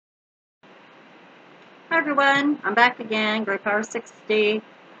everyone, I'm back again, Great Power 60.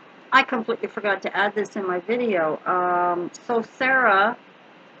 I completely forgot to add this in my video. So Sarah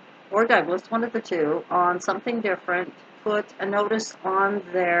or Douglas, one of the two, on Something Different, put a notice on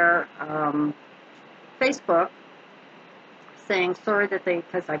their Facebook saying sorry that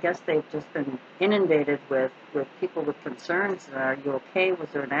because I guess they've just been inundated with people with concerns. Are you okay? Was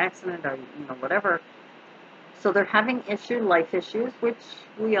there an accident? Are you know, whatever. So they're having life issues, which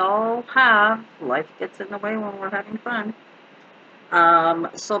we all have. Life gets in the way when we're having fun.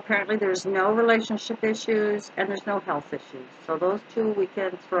 So apparently there's no relationship issues and there's no health issues. So those two we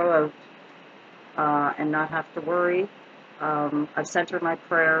can throw out and not have to worry. I've sent her my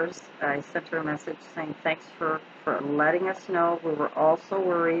prayers. I sent her a message saying thanks for letting us know. We were all so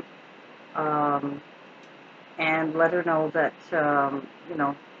worried. And let her know that, you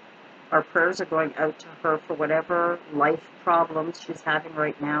know, our prayers are going out to her for whatever life problems she's having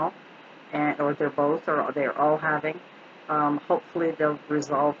right now, or they're both, or they're all having. Hopefully they'll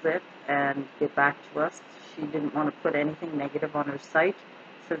resolve it and get back to us. She didn't want to put anything negative on her site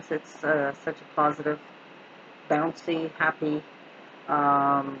since it's such a positive, bouncy, happy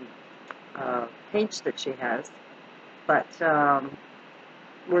page that she has. But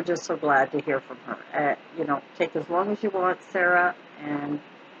we're just so glad to hear from her. You know, take as long as you want, Sarah and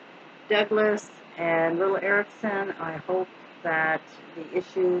Douglas and Little Erickson. I hope that the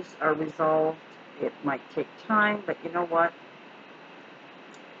issues are resolved. It might take time, but you know what?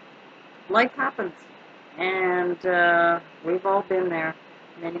 Life happens, and we've all been there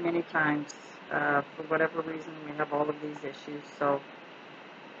many, many times. For whatever reason, we have all of these issues. So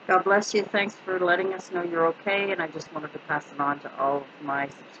God bless you. Thanks for letting us know you're okay, and I just wanted to pass it on to all of my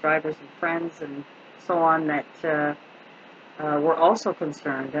subscribers and friends and so on that we're also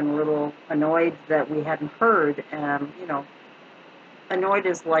concerned and a little annoyed that we hadn't heard. You know, annoyed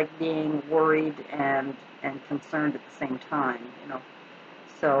is like being worried and concerned at the same time, you know.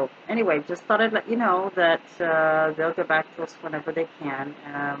 So anyway, just thought I'd let you know that they'll get back to us whenever they can.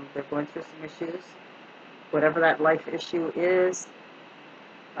 They're going through some issues. Whatever that life issue is,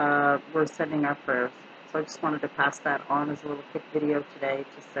 we're sending our prayers. So I just wanted to pass that on as a little quick video today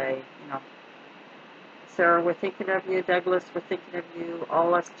to say, you know, Sarah, we're thinking of you. Douglas, we're thinking of you.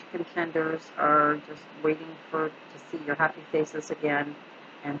 All us contenders are just waiting to see your happy faces again,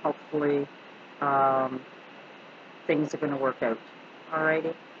 and hopefully things are going to work out.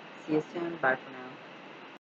 Alrighty, see you soon. Bye for now.